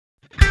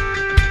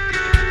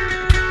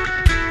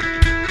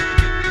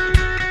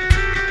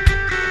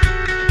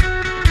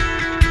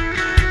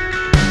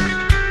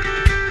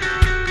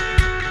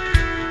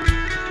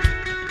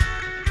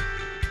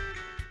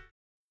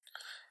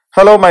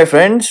Hello, my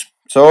friends.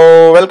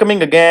 So,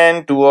 welcoming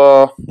again to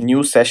a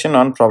new session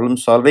on problem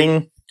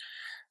solving.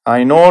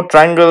 I know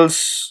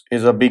triangles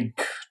is a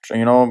big,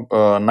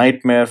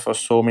 nightmare for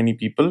so many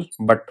people,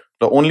 but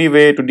the only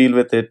way to deal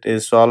with it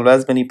is solve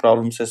as many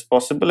problems as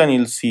possible, and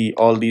you'll see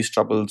all these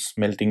troubles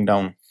melting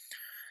down.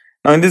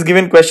 Now, in this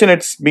given question,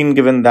 it's been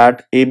given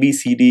that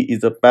ABCD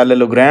is a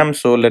parallelogram.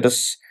 So, let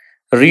us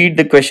read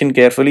the question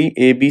carefully.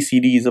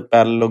 ABCD is a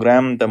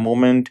parallelogram. The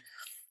moment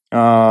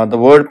the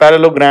word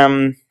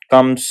parallelogram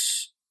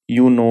comes,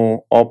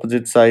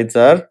 opposite sides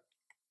are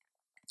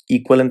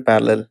equal and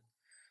parallel.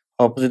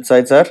 Opposite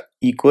sides are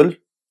equal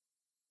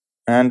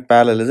and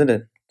parallel, isn't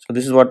it? So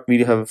this is what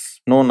we have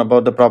known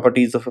about the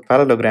properties of a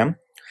parallelogram.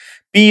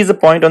 P is a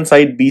point on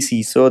side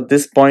BC. So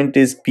this point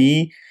is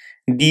P,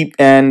 D,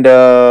 and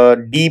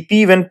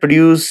DP when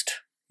produced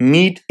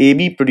meet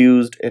AB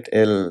produced at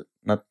L.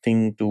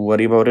 Nothing to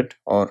worry about it,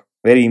 or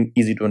very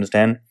easy to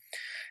understand.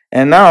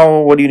 And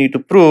now what you need to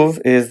prove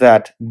is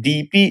that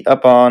dp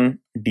upon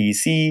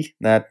dc,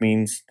 that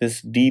means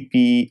this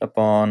dp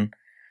upon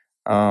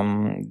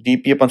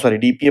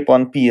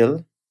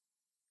pl,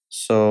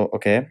 so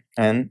okay,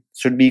 and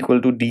should be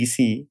equal to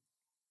dc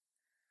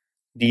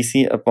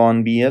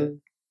upon bl.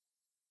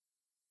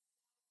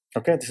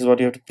 Okay, this is what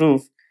you have to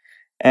prove.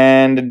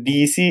 And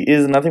dc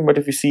is nothing but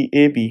if you see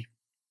ab.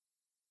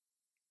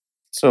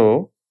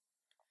 So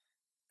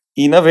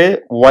in a way,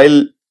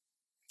 while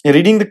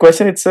reading the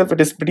question itself,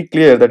 it is pretty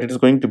clear that it is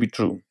going to be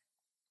true.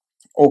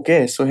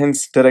 Okay, so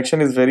hence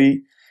direction is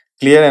very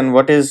clear. And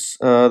what is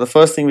the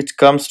first thing which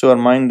comes to our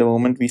mind the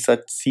moment we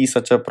see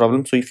such a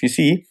problem? So if you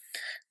see,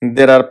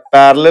 there are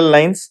parallel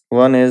lines.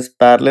 One is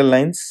parallel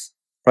lines,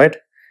 right?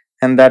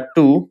 And that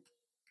too,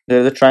 there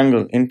is a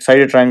triangle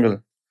inside a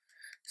triangle.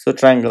 So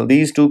triangle,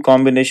 these two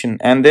combination,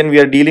 and then we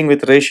are dealing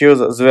with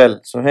ratios as well.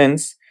 So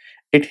hence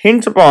it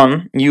hints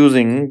upon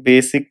using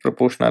basic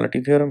proportionality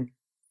theorem.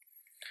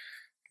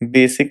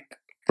 Basic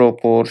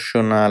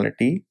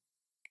proportionality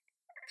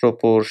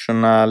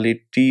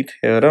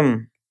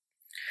theorem.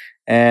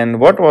 And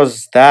what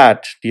was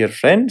that, dear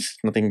friends?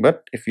 Nothing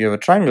but if you have a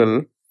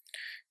triangle,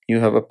 you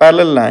have a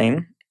parallel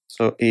line.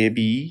 So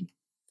AB,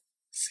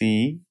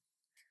 C,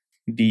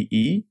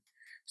 DE.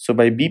 So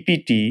by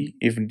BPT,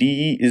 if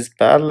DE is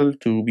parallel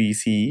to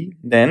BC,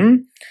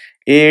 then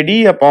AD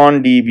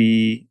upon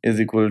DB is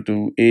equal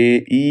to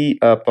AE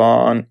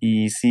upon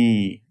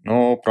EC.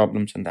 No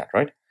problems in that,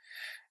 right?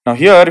 Now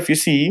here, if you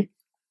see,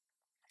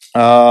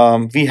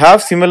 we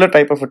have similar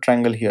type of a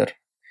triangle here.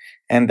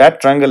 And that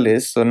triangle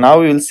is, so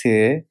now we will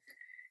say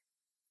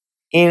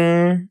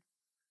in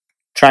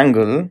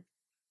triangle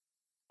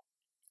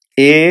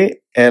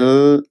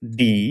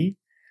ALD,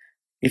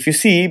 if you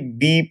see,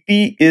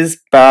 BP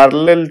is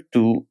parallel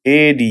to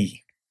AD,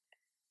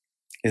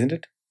 isn't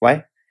it?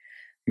 Why?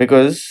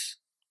 Because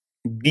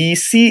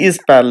BC is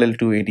parallel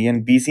to AD,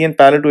 and BC and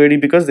parallel to AD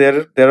because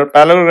there are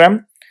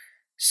parallelogram.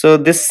 So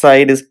this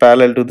side is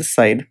parallel to this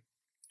side,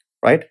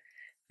 right?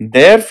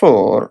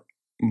 Therefore,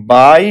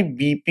 by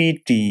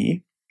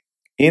BPT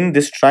in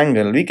this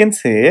triangle, we can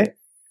say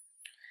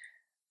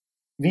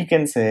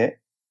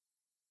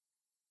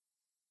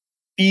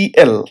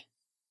PL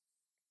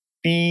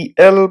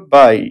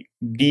by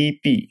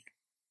DP,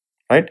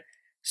 right?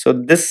 So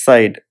this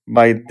side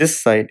by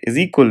this side is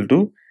equal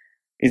to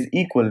a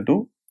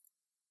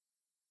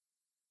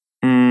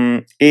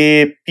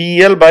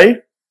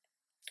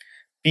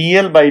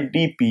PL by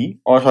DP,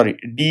 or sorry,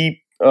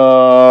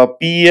 PL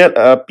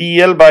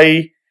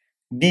by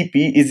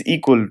DP is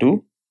equal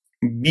to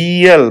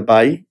BL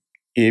by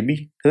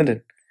AB, isn't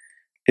it?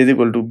 Is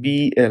equal to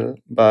BL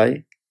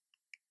by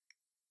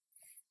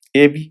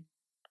AB.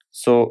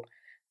 So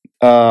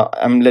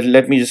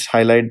let me just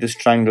highlight this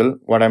triangle.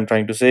 What I'm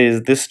trying to say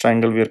is this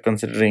triangle we are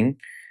considering,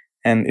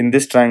 and in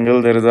this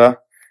triangle there is a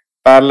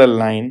parallel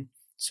line.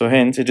 So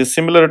hence it is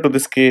similar to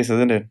this case,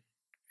 isn't it?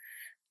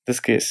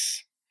 This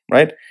case,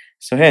 right?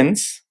 So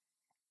hence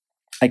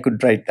I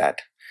could write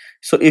that.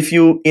 So if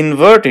you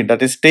invert it,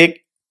 that is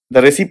take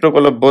the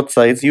reciprocal of both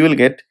sides, you will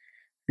get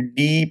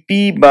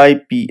dp by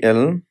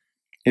pl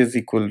is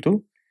equal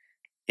to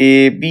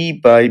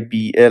ab by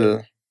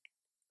bl,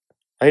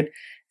 right?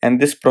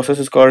 And this process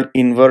is called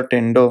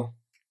invertendo.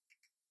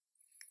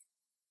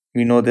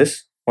 We know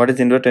this. What is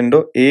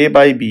invertendo? A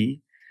by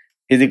B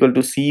is equal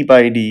to C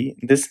by D.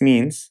 This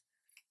means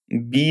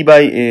B by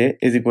A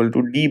is equal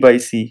to D by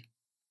C.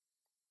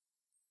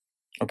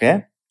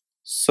 Okay,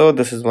 so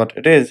this is what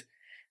it is.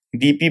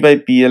 dp by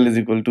pl is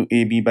equal to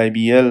ab by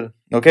bl.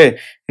 Okay,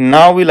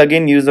 now we'll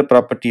again use the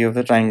property of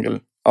the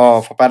triangle,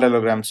 of a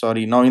parallelogram,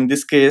 sorry. Now in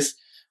this case,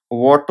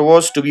 what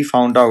was to be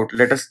found out?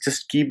 Let us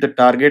just keep the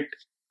target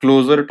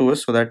closer to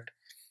us so that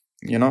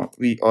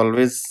we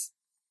always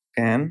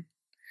can.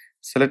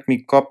 So let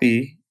me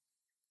copy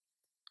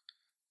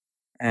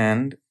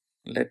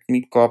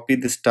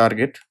this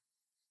target,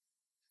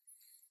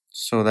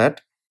 so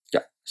that,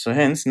 yeah, so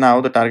hence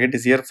now the target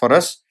is here for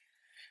us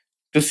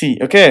to see.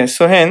 Okay,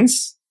 so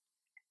hence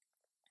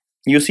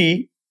you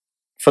see,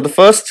 for the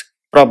first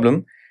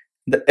problem,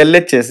 the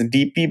LHS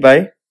dp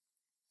by,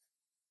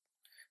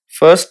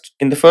 First,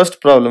 in the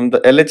first problem, the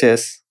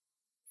LHS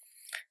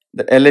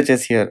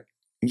here,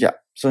 yeah.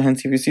 So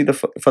hence, if you see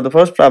for the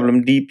first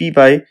problem, dp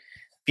by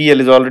PL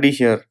is already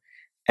here,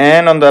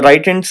 and on the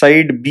right hand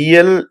side,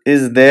 BL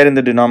is there in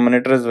the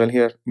denominator as well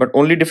here, but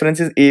only difference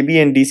is AB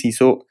and DC.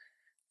 So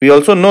we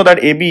also know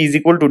that AB is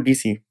equal to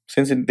DC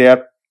since they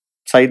are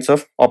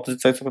opposite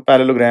sides of a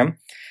parallelogram.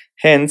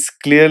 Hence,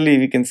 clearly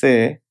we can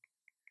say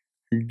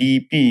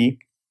dP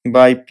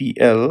by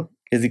PL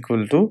is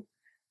equal to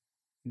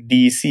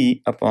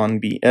DC upon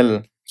BL.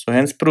 So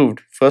hence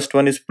proved. First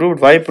one is proved.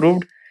 Why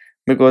proved?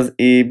 Because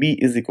AB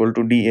is equal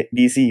to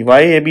DC. Why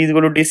AB is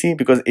equal to DC?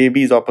 Because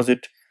AB is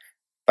opposite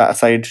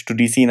side to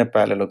DC in a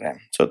parallelogram.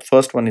 So the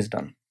first one is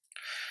done.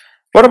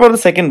 What about the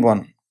second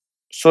one?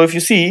 So if you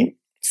see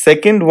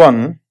second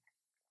one,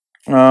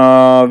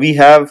 we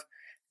have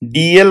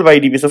DL by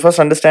DP. So first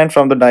understand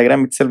from the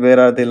diagram itself where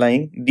are they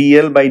lying.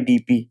 DL by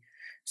DP.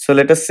 So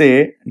let us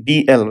say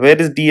DL. Where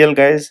is DL,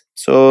 guys?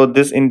 So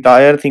this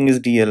entire thing is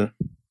DL.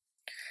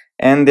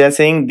 And they are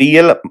saying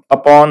DL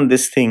upon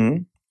this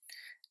thing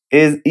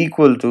is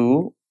equal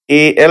to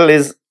AL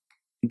is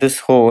this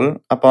whole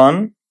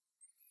upon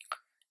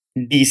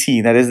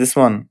DC. That is this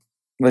one.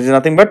 Which is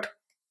nothing but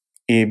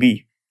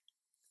AB.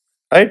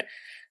 Right?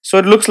 So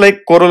it looks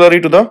like corollary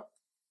to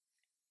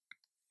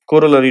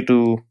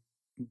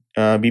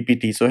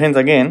BPT. So hence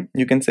again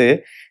you can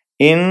say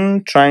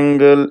in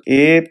triangle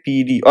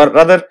APD, or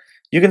rather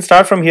you can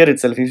start from here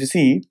itself. If you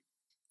see,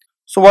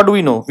 so what do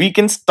we know? We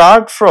can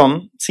start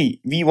from,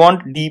 see, we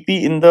want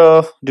dP in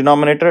the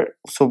denominator,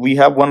 so we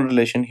have one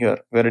relation here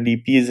where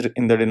dP is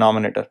in the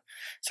denominator.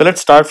 So let's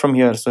start from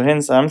here. So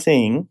hence I'm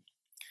saying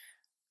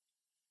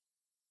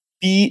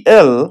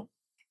PL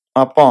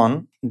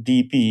upon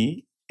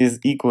dP is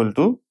equal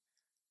to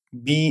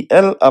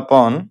BL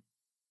upon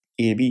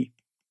AB.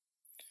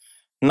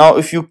 Now,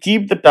 if you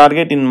keep the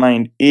target in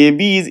mind,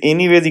 AB is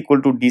anyways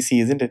equal to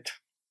DC, isn't it?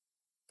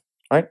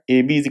 Right?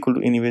 AB is equal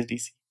to anyways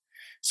DC.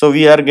 So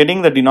we are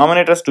getting the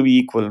denominators to be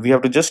equal. We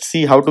have to just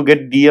see how to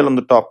get DL on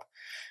the top.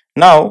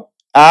 Now,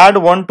 add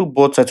 1 to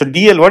both sides. So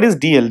DL, what is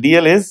DL?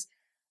 DL is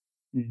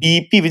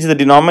DP, which is the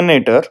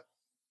denominator,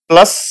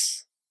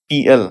 plus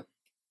PL.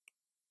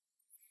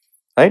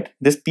 Right?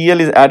 This PL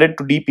is added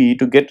to DP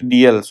to get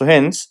DL. So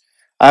hence,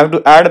 I have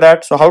to add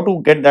that. So how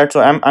to get that? So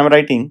I'm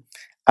writing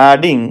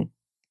adding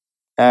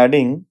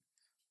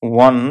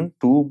 1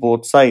 to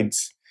both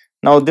sides.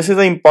 Now this is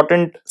an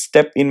important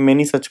step in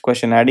many such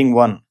question, adding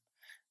 1,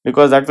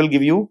 because that will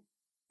give you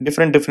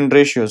different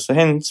ratios. So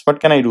hence what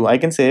can I do? I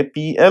can say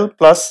PL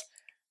plus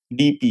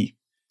DP.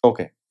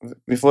 Okay,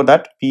 before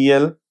that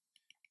PL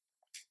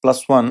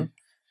plus 1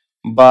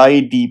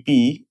 by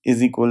DP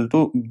is equal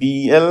to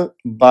BL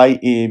by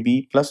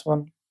AB plus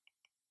 1,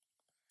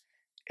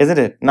 isn't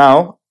it?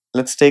 Now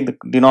let's take the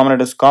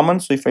denominator as common.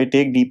 So if I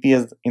take DP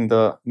as in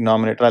the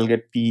denominator, I'll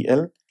get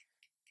PL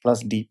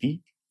plus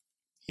DP.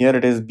 Here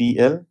it is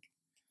BL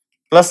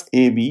plus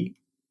AB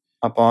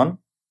upon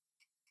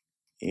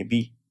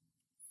AB.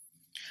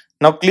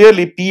 Now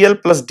clearly PL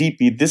plus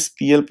DP, this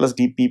PL plus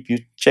DP, if you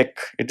check,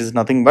 it is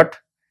nothing but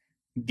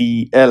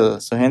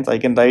DL. So hence I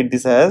can write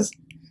this as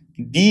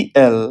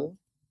DL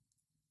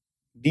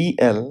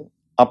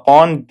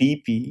upon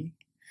DP.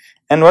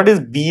 And what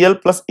is BL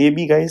plus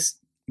AB, guys?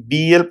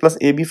 BL plus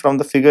AB from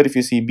the figure, if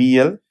you see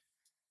BL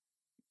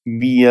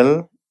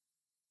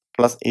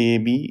plus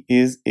AB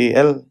is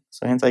AL.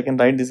 So hence I can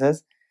write this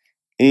as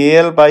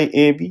AL by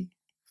AB.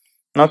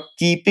 Now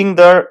keeping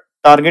the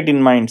target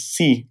in mind,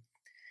 see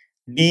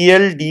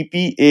DL,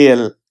 DP,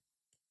 AL.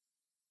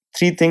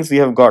 3 things we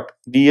have got: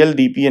 DL,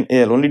 DP and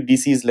AL. Only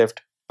DC is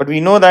left. But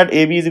we know that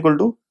AB is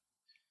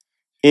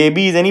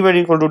anybody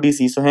equal to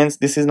DC. So hence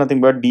this is nothing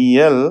but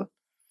DL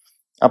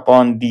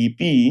upon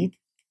DP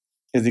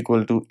is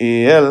equal to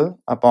AL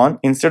upon,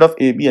 instead of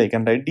AB I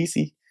can write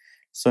DC.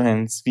 So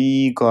hence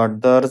we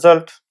got the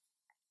result.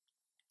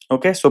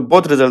 Okay, so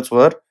both results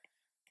were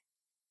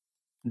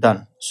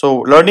done. So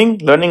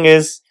learning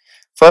is,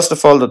 first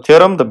of all, the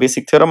theorem, the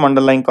basic theorem.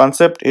 Underlying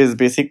concept is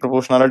basic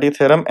proportionality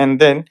theorem, and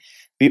then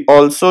we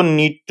also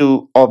need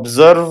to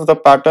observe the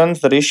patterns,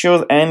 the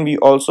ratios, and we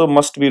also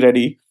must be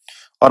ready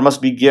or must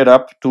be geared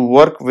up to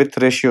work with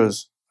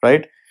ratios,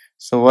 right?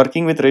 So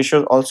working with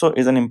ratios also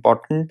is an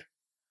important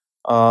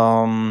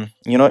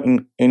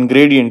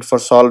ingredient for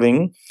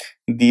solving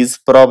these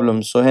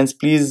problems. So hence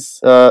please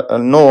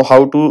know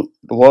how to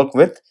work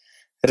with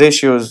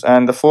ratios.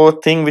 And the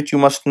fourth thing which you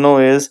must know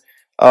is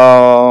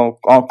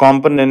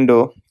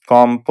componendo,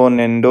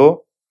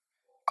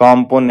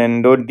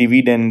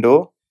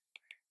 dividendo,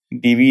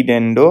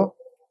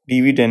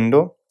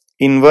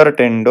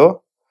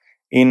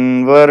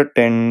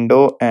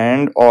 invertendo,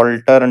 and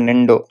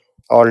alternendo.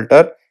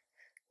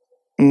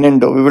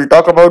 We will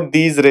talk about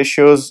these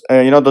ratios,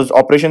 those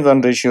operations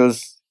on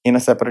ratios in a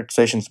separate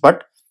sessions,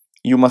 but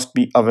you must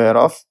be aware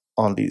of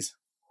all these.